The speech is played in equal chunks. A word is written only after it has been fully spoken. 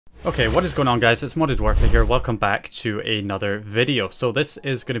Okay, what is going on, guys? It's Modded Warfare here. Welcome back to another video. So this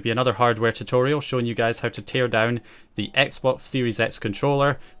is going to be another hardware tutorial showing you guys how to tear down the Xbox Series X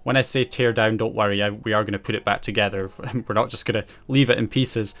controller. When I say tear down, don't worry, we are going to put it back together. We're not just going to leave it in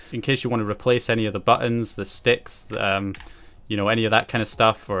pieces. In case you want to replace any of the buttons, the sticks, you know, any of that kind of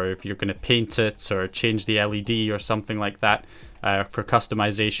stuff, or if you're going to paint it or change the LED or something like that for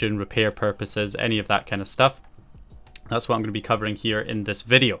customization, repair purposes, any of that kind of stuff. That's what I'm going to be covering here in this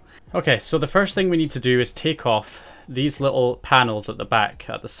video. Okay, so the first thing we need to do is take off these little panels at the back,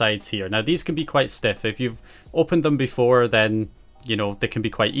 at the sides here. Now these can be quite stiff. If you've opened them before, then you know they can be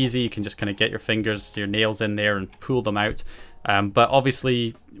quite easy. You can just kind of get your fingers, your nails in there and pull them out. But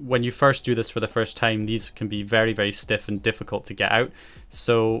obviously when you first do this for the first time, these can be very, very stiff and difficult to get out.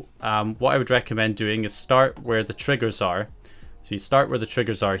 So what I would recommend doing is start where the triggers are. So you start where the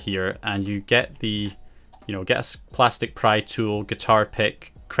triggers are here, and you get the get a plastic pry tool, guitar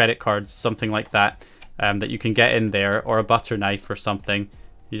pick, credit cards, something like that, that you can get in there, or a butter knife or something.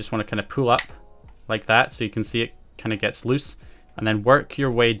 You just want to kind of pull up like that so you can see it kind of gets loose, and then work your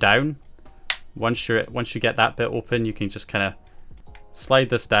way down. Once you get that bit open, you can just kind of slide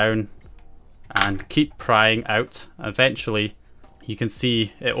this down and keep prying out. Eventually you can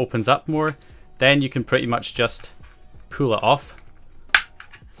see it opens up more. Then you can pretty much just pull it off.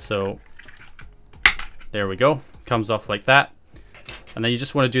 So there we go, comes off like that. And then you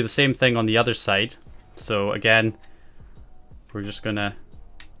just want to do the same thing on the other side. So again, we're just gonna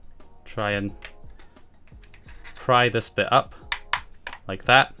try and pry this bit up like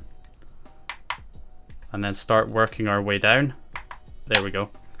that, and then start working our way down. There we go.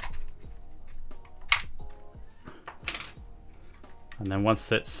 And then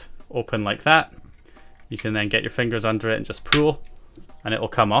once it's open like that, you can then get your fingers under it and just pull, and it'll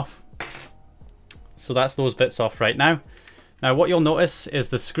come off. So that's those bits off right now. Now what you'll notice is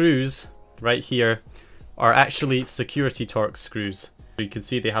the screws right here are actually security Torx screws. You can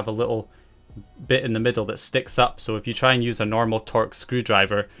see they have a little bit in the middle that sticks up. So if you try and use a normal Torx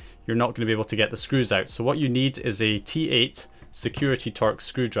screwdriver, you're not going to be able to get the screws out. So what you need is a T8 security Torx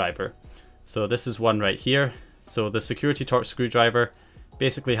screwdriver. So this is one right here. So the security Torx screwdriver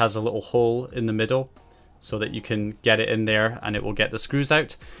basically has a little hole in the middle so that you can get it in there and it will get the screws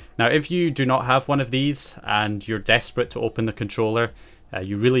out. Now if you do not have one of these and you're desperate to open the controller,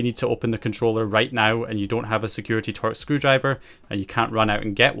 you really need to open the controller right now, and you don't have a security Torx screwdriver and you can't run out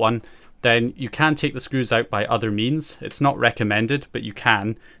and get one, then you can take the screws out by other means. It's not recommended, but you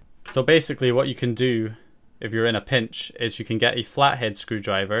can. So basically what you can do if you're in a pinch is you can get a flathead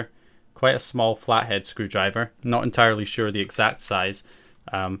screwdriver, quite a small flathead screwdriver. I'm not entirely sure the exact size,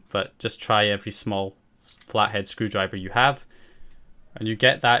 but just try every small flathead screwdriver you have, and you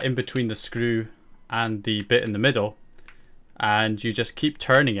get that in between the screw and the bit in the middle, and you just keep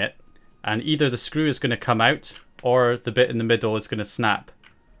turning it, and either the screw is going to come out or the bit in the middle is going to snap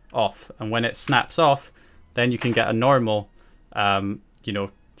off. And when it snaps off, then you can get a normal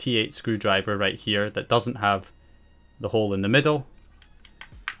T8 screwdriver right here that doesn't have the hole in the middle.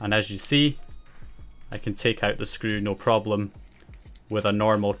 And as you see, I can take out the screw no problem with a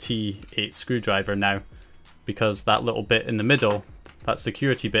normal T8 screwdriver now, because that little bit in the middle, that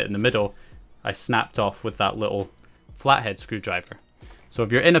security bit in the middle, I snapped off with that little flathead screwdriver. So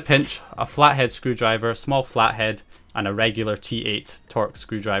if you're in a pinch, a flathead screwdriver, a small flathead, and a regular T8 Torx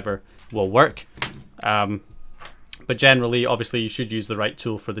screwdriver will work. But generally, obviously, you should use the right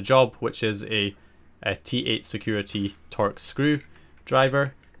tool for the job, which is a T8 security Torx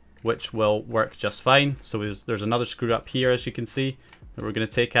screwdriver, which will work just fine. So there's another screw up here, as you can see, that we're going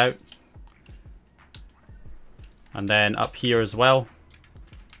to take out. And then up here as well,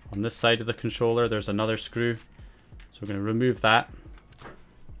 on this side of the controller, there's another screw. So we're going to remove that.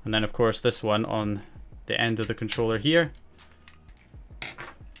 And then of course this one on the end of the controller here.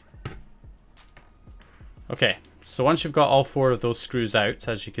 Okay, so once you've got all four of those screws out,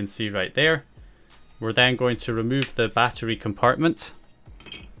 as you can see right there, we're then going to remove the battery compartment.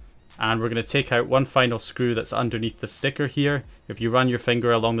 And we're going to take out one final screw that's underneath the sticker here. If you run your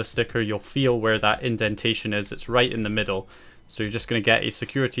finger along the sticker, you'll feel where that indentation is. It's right in the middle. So you're just going to get a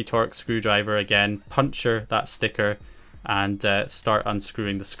security Torx screwdriver again, puncture that sticker, and start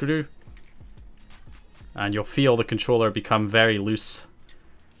unscrewing the screw. And you'll feel the controller become very loose.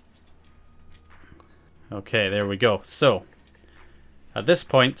 Okay, there we go. So at this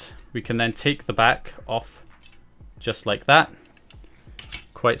point, we can then take the back off just like that.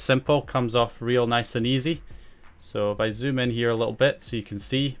 Quite simple, comes off real nice and easy. So if I zoom in here a little bit so you can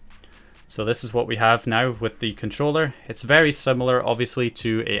see. So this is what we have now with the controller. It's very similar obviously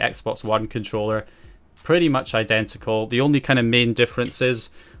to a Xbox One controller. Pretty much identical. The only kind of main difference is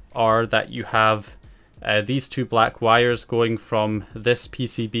are that you have these two black wires going from this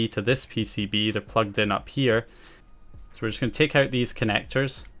PCB to this PCB. They're plugged in up here. So we're just going to take out these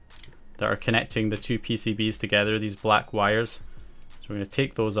connectors that are connecting the two PCBs together, these black wires. So we're going to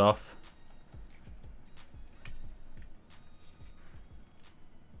take those off.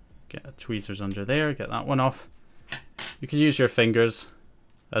 Get the tweezers under there, get that one off. You can use your fingers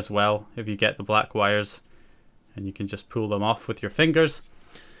as well if you get the black wires, and you can just pull them off with your fingers.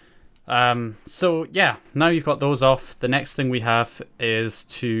 So yeah, now you've got those off, the next thing we have is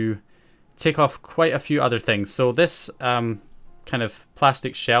to take off quite a few other things. So this kind of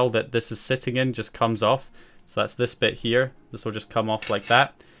plastic shell that this is sitting in just comes off. So that's this bit here. This will just come off like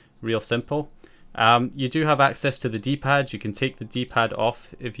that. Real simple. You do have access to the D-pad. You can take the D-pad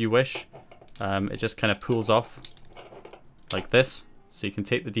off if you wish. It just kind of pulls off like this. So you can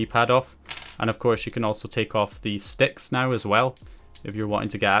take the D-pad off. And of course you can also take off the sticks now as well. If you're wanting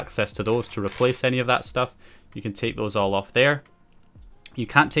to get access to those to replace any of that stuff, you can take those all off there. You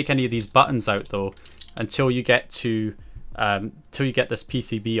can't take any of these buttons out though until you get to till you get this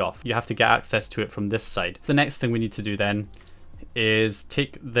PCB off. You have to get access to it from this side. The next thing we need to do then is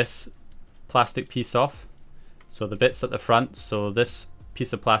take this plastic piece off. So the bits at the front, so this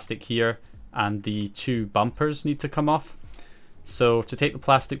piece of plastic here and the two bumpers need to come off. So to take the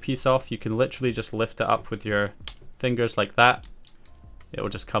plastic piece off, you can literally just lift it up with your fingers like that. It will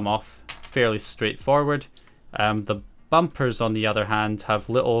just come off fairly straightforward. The bumpers on the other hand have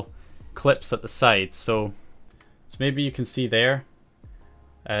little clips at the sides. So maybe you can see there,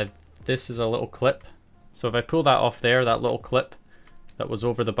 this is a little clip. So if I pull that off there, that little clip that was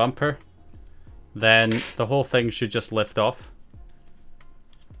over the bumper, then the whole thing should just lift off.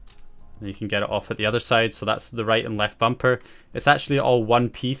 And you can get it off at the other side. So that's the right and left bumper. It's actually all one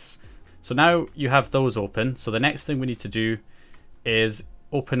piece. So now you have those open. So the next thing we need to do is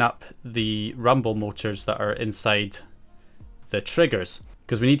open up the rumble motors that are inside the triggers,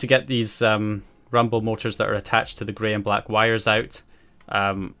 because we need to get these rumble motors that are attached to the grey and black wires out.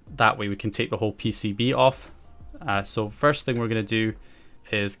 That way we can take the whole PCB off. So first thing we're going to do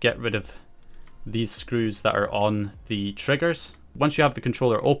is get rid of these screws that are on the triggers. Once you have the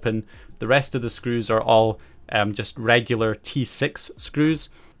controller open, the rest of the screws are all just regular T6 screws.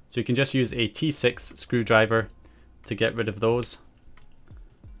 So you can just use a T6 screwdriver to get rid of those.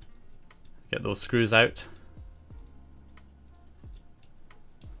 Get those screws out.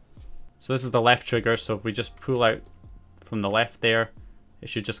 So this is the left trigger, so if we just pull out from the left there, it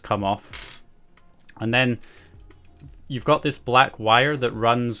should just come off. And then you've got this black wire that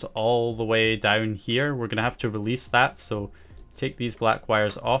runs all the way down here. We're going to have to release that, so take these black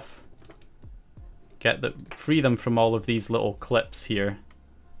wires off. Free them from all of these little clips here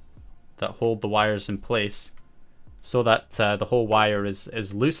that hold the wires in place, so that the whole wire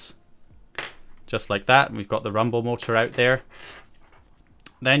is loose. Just like that. We've got the rumble motor out there.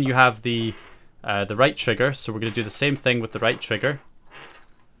 Then you have the right trigger, so we're going to do the same thing with the right trigger.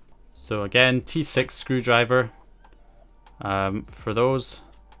 So again, T6 screwdriver for those.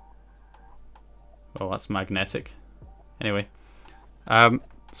 Oh, that's magnetic. Anyway, so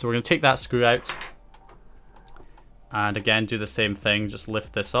we're going to take that screw out, and again do the same thing, just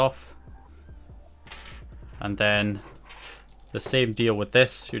lift this off. And then the same deal with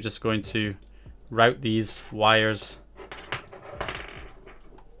this, you're just going to route these wires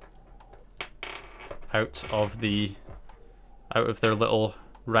out of their little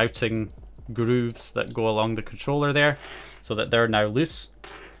routing grooves that go along the controller there, so that they're now loose.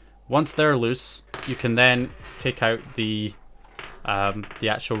 Once they're loose, you can then take out the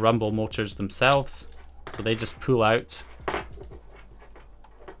actual rumble motors themselves. So they just pull out. It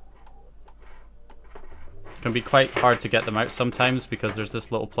can be quite hard to get them out sometimes because there's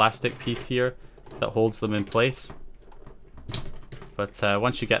this little plastic piece here that holds them in place. But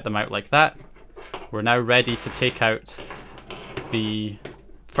once you get them out like that, we're now ready to take out the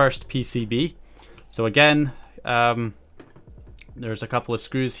first PCB. So again, there's a couple of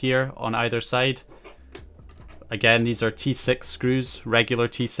screws here on either side. Again, these are T6 screws, regular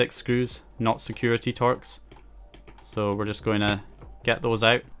T6 screws, not security Torx. So we're just going to get those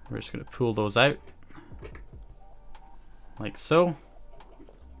out. We're just going to pull those out like so.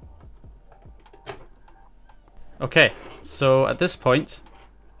 Okay, so at this point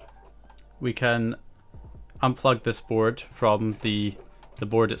we can unplug this board from the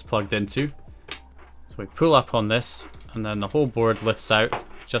board it's plugged into. So we pull up on this and then the whole board lifts out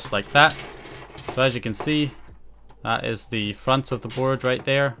just like that. So as you can see, that is the front of the board right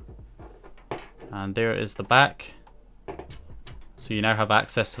there, and there is the back. So you now have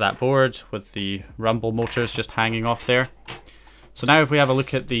access to that board with the rumble motors just hanging off there. So now if we have a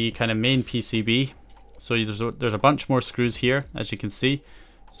look at the kind of main PCB, so there's a bunch more screws here, as you can see.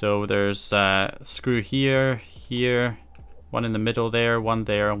 So there's a screw here, here, one in the middle there,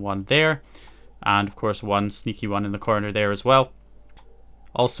 and one there. And of course one sneaky one in the corner there as well.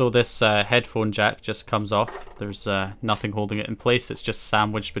 Also this headphone jack just comes off. There's nothing holding it in place. It's just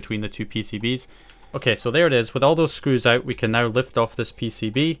sandwiched between the two PCBs. Okay, so there it is. With all those screws out, we can now lift off this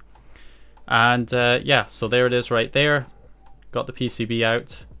PCB. And yeah, so there it is right there. Got the PCB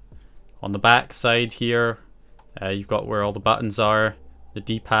out. On the back side here, you've got where all the buttons are, the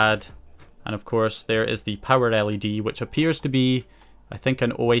D-pad, and of course there is the power LED, which appears to be, I think,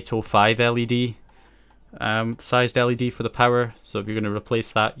 an 0805 LED sized LED for the power. So if you're going to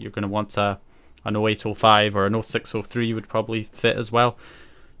replace that, you're going to want an 0805 or an 0603 would probably fit as well.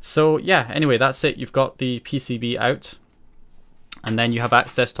 So yeah, anyway, that's it. You've got the PCB out, and then you have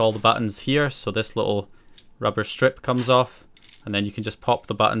access to all the buttons here. So this little rubber strip comes off, and then you can just pop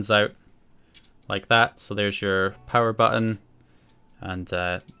the buttons out like that. So there's your power button, and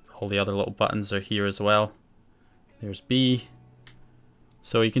all the other little buttons are here as well. There's B.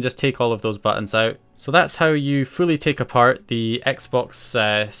 So you can just take all of those buttons out. So that's how you fully take apart the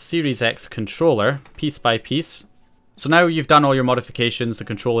Xbox Series X controller piece by piece. So now you've done all your modifications, the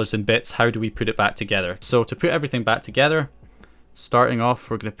controller's in bits, how do we put it back together? So to put everything back together, starting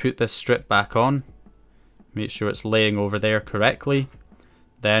off, we're going to put this strip back on. Make sure it's laying over there correctly.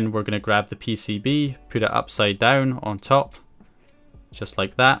 Then we're going to grab the PCB, put it upside down on top, just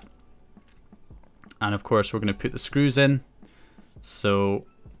like that. And of course we're going to put the screws in. So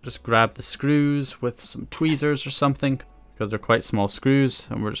just grab the screws with some tweezers or something, because they're quite small screws,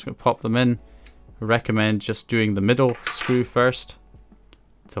 and we're just going to pop them in. I recommend just doing the middle screw first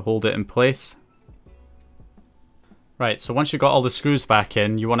to hold it in place. Right, so once you've got all the screws back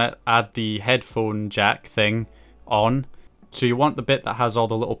in, you want to add the headphone jack thing on. So you want the bit that has all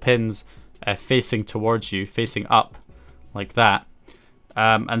the little pins facing towards you, facing up, like that.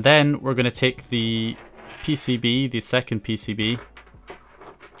 And then we're going to take the PCB, the second PCB,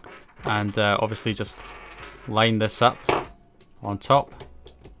 and obviously just line this up on top,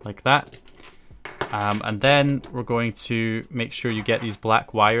 like that. And then we're going to make sure you get these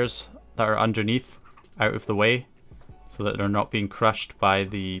black wires that are underneath out of the way, so that they're not being crushed by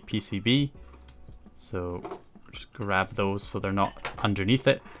the PCB. So just grab those so they're not underneath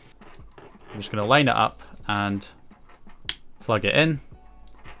it. I'm just going to line it up and plug it in,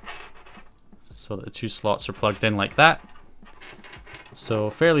 so that the two slots are plugged in like that. So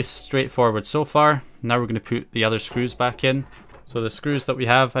fairly straightforward so far. Now we're going to put the other screws back in. So the screws that we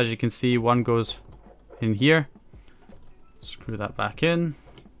have, as you can see, one goes in here. Screw that back in.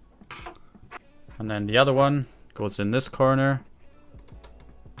 And then the other one goes in this corner.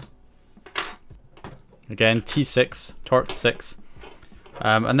 Again, T6, torque 6.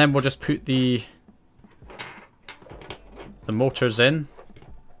 And then we'll just put the motors in.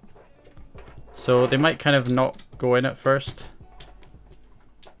 So they might kind of not go in at first.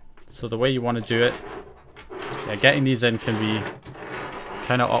 So the way you want to do it, yeah, getting these in can be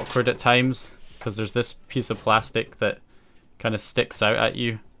kind of awkward at times, because there's this piece of plastic that kind of sticks out at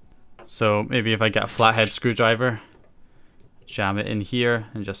you. So maybe if I get a flathead screwdriver, jam it in here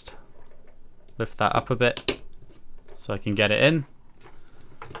and just lift that up a bit so I can get it in.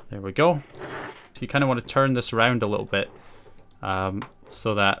 There we go. So you kind of want to turn this around a little bit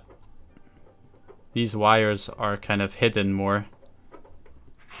so that these wires are kind of hidden more,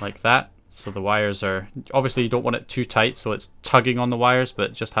 like that. So the wires are, obviously you don't want it too tight so it's tugging on the wires,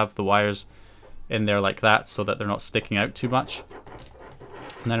 but just have the wires in there like that so that they're not sticking out too much.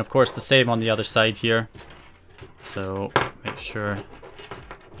 And then of course the same on the other side here. So make sure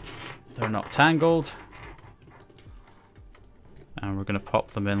they're not tangled. And we're going to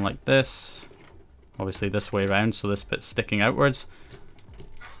pop them in like this. Obviously this way around, so this bit's sticking outwards.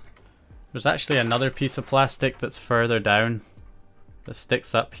 There's actually another piece of plastic that's further down that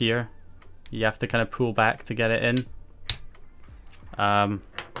sticks up here. You have to kind of pull back to get it in.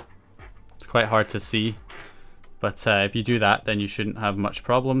 It's quite hard to see, but if you do that, then you shouldn't have much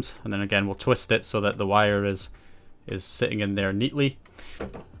problems. And then again, we'll twist it so that the wire is sitting in there neatly.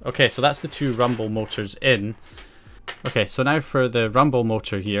 Okay, so that's the two rumble motors in. Okay, so now for the rumble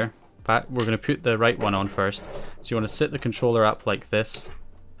motor here, we're going to put the right one on first. So you want to sit the controller up like this,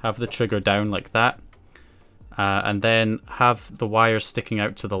 have the trigger down like that, and then have the wires sticking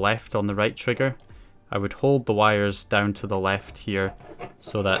out to the left on the right trigger. I would hold the wires down to the left here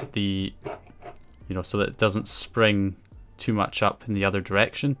so that so that it doesn't spring too much up in the other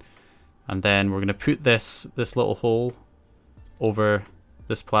direction. And then we're going to put this little hole over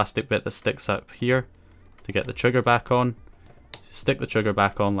this plastic bit that sticks up here to get the trigger back on. stick the trigger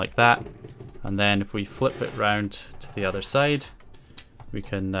back on like that, and then if we flip it round to the other side, we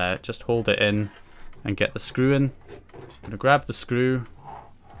can just hold it in and get the screw in. I'm going to grab the screw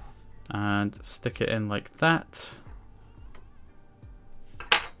and stick it in like that,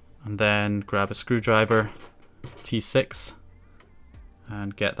 and then grab a screwdriver, T6,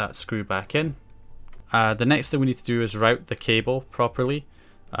 and get that screw back in. The next thing we need to do is route the cable properly,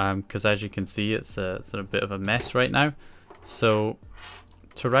 because as you can see it's a bit of a mess right now. So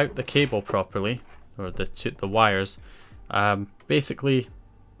to route the cable properly, or the wires, basically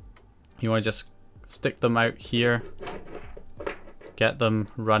you want to just stick them out here, get them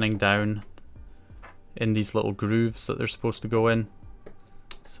running down in these little grooves that they're supposed to go in.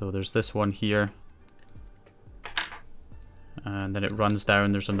 So there's this one here, and then it runs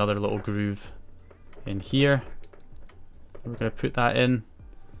down. There's another little groove in here. We're going to put that in,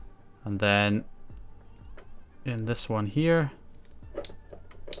 and then in this one here,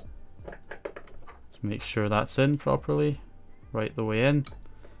 just make sure that's in properly, right the way in.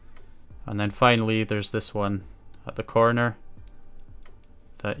 And then finally there's this one at the corner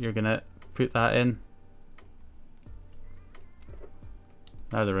that you're going to put that in.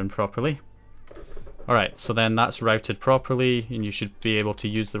 Now they're in properly. Alright, so then that's routed properly and you should be able to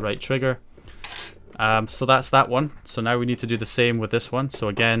use the right trigger. So that's that one. So now we need to do the same with this one. So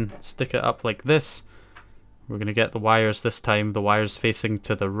again, stick it up like this. We're going to get the wires this time, the wires facing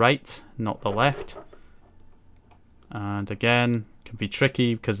to the right, not the left. And again, can be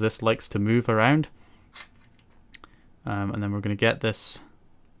tricky because this likes to move around. And then we're going to get this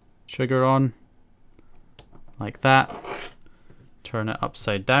trigger on like that. Turn it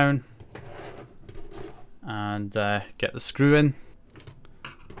upside down and get the screw in.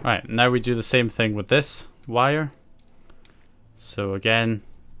 Right, now we do the same thing with this wire. So again,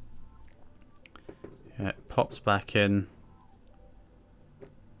 it pops back in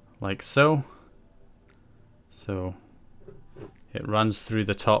like so. So it runs through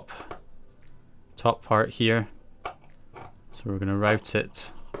the top part here. So we're going to route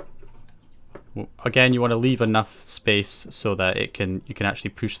it. Again, you want to leave enough space so that you can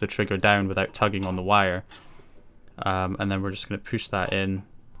actually push the trigger down without tugging on the wire. And then we're just going to push that in.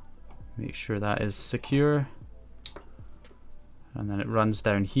 Make sure that is secure. And then it runs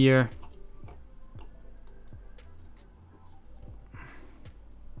down here.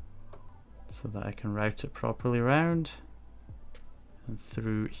 So that I can route it properly around. And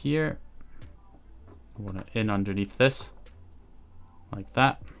through here. I want it in underneath this. Like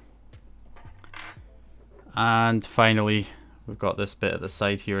that. And finally, we've got this bit at the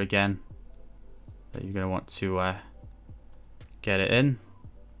side here again that you're going to want to get it in.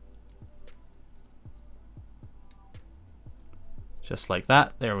 Just like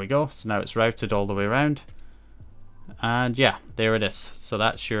that. There we go. So now it's routed all the way around. And yeah, there it is. So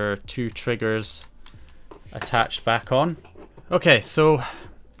that's your two triggers attached back on. Okay, so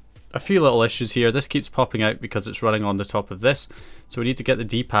a few little issues here. This keeps popping out because it's running on the top of this. So we need to get the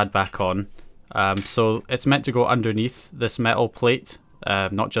D-pad back on. So it's meant to go underneath this metal plate,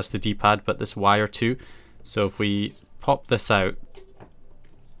 not just the D-pad, but this wire too. So if we pop this out,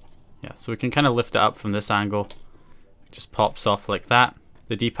 yeah, so we can kind of lift it up from this angle. It just pops off like that.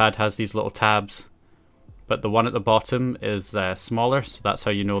 The D-pad has these little tabs, but the one at the bottom is smaller, so that's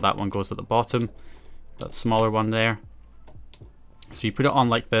how you know that one goes at the bottom. That smaller one there. So you put it on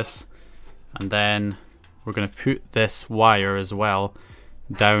like this, and then we're going to put this wire as well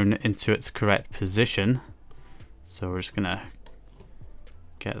down into its correct position. So we're just going to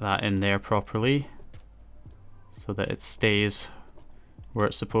get that in there properly so that it stays where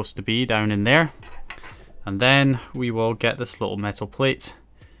it's supposed to be, down in there. And then we will get this little metal plate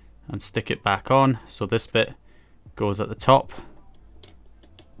and stick it back on. So this bit goes at the top,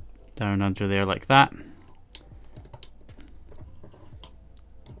 down under there like that.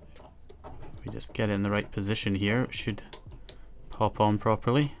 If we just get it in the right position here, it should pop on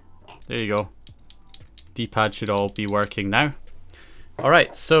properly. There you go. D-pad should all be working now.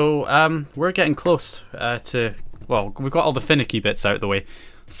 Alright, so we're getting close to, well, we've got all the finicky bits out of the way.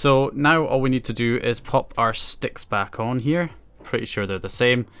 So now all we need to do is pop our sticks back on here. Pretty sure they're the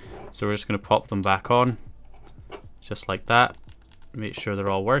same. So we're just going to pop them back on. Just like that. Make sure they're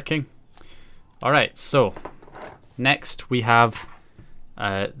all working. Alright, so next we have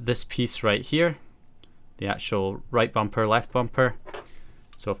this piece right here. The actual right bumper, left bumper.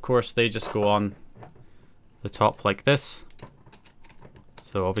 So of course they just go on the top like this.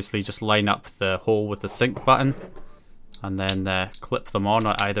 So obviously just line up the hole with the sync button and then clip them on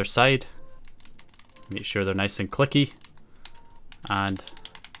either side. Make sure they're nice and clicky, and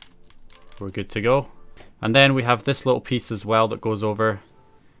we're good to go. And then we have this little piece as well that goes over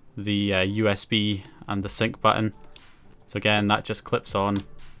the USB and the sync button. So again, that just clips on.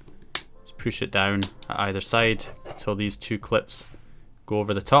 Just push it down at either side until these two clips go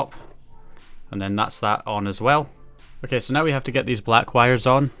over the top. And then that's that on as well. Okay, so now we have to get these black wires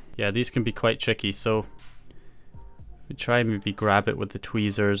on. Yeah, these can be quite tricky. So if we try and maybe grab it with the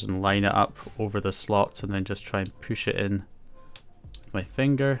tweezers and line it up over the slots and then just try and push it in with my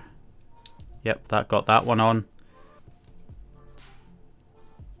finger. Yep, that got that one on.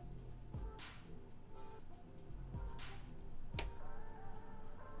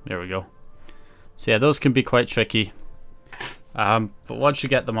 There we go. So yeah, those can be quite tricky. But once you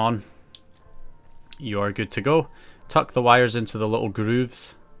get them on, you are good to go. Tuck the wires into the little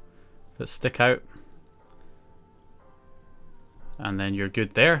grooves that stick out. And then you're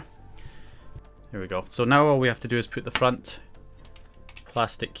good there. There we go. So now all we have to do is put the front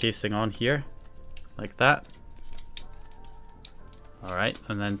plastic casing on here, like that. Alright,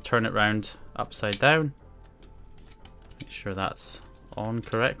 and then turn it round upside down. Make sure that's on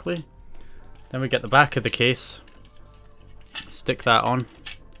correctly. Then we get the back of the case, stick that on.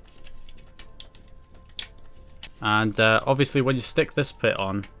 And obviously when you stick this bit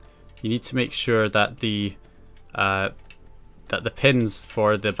on, you need to make sure that the pins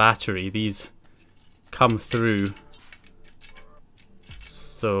for the battery, these come through.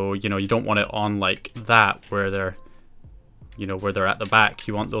 So, you know, you don't want it on like that where they're, you know, where they're at the back.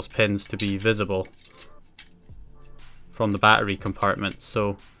 You want those pins to be visible from the battery compartment.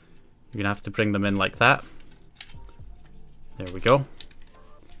 So you're gonna have to bring them in like that. There we go.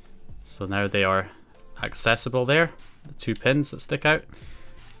 So now they are accessible there, the two pins that stick out.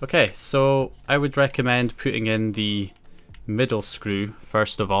 Okay, so I would recommend putting in the middle screw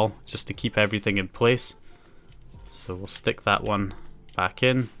first of all, just to keep everything in place. So we'll stick that one back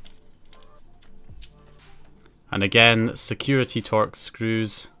in. And again, security torque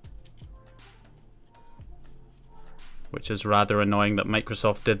screws, which is rather annoying that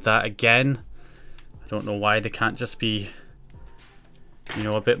Microsoft did that again. I don't know why they can't just be, you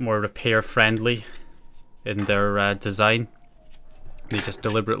know, a bit more repair friendly in their design. They just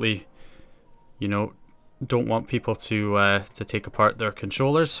deliberately, you know, don't want people to take apart their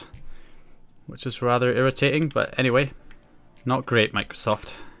controllers, which is rather irritating. But anyway, not great,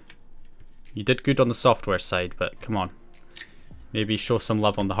 Microsoft. You did good on the software side, but come on, maybe show some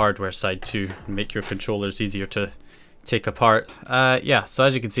love on the hardware side too, and make your controllers easier to take apart. Yeah, so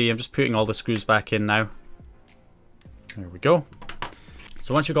as you can see, I'm just putting all the screws back in now. There we go.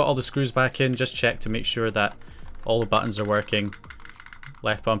 So once you've got all the screws back in, just check to make sure that all the buttons are working.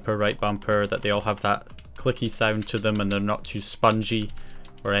 Left bumper, right bumper, that they all have that clicky sound to them and they're not too spongy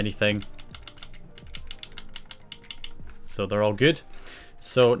or anything. So they're all good.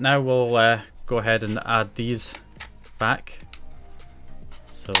 So now we'll go ahead and add these back.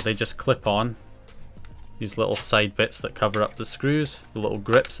 So they just clip on. These little side bits that cover up the screws, the little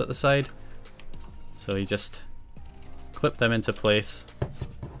grips at the side. So you just clip them into place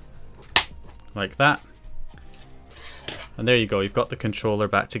like that. And there you go, you've got the controller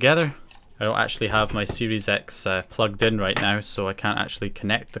back together. I don't actually have my Series X plugged in right now, so I can't actually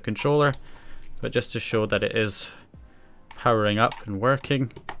connect the controller. But just to show that it is powering up and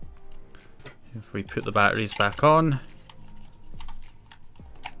working, if we put the batteries back on,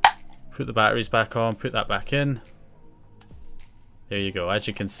 put the batteries back on, put that back in. There you go, as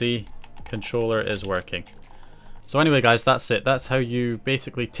you can see, controller is working. So anyway guys, that's it. That's how you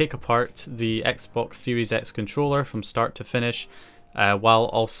basically take apart the Xbox Series X controller from start to finish, while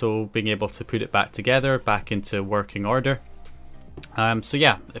also being able to put it back together, back into working order. So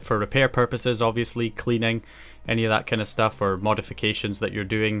yeah, for repair purposes, obviously, cleaning, any of that kind of stuff, or modifications that you're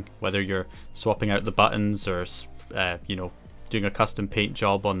doing, whether you're swapping out the buttons or you know, doing a custom paint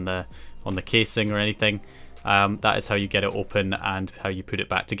job on the casing or anything. That is how you get it open and how you put it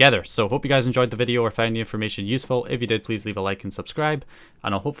back together. So hope you guys enjoyed the video or found the information useful. If you did, please leave a like and subscribe,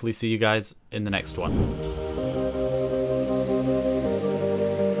 and I'll hopefully see you guys in the next one.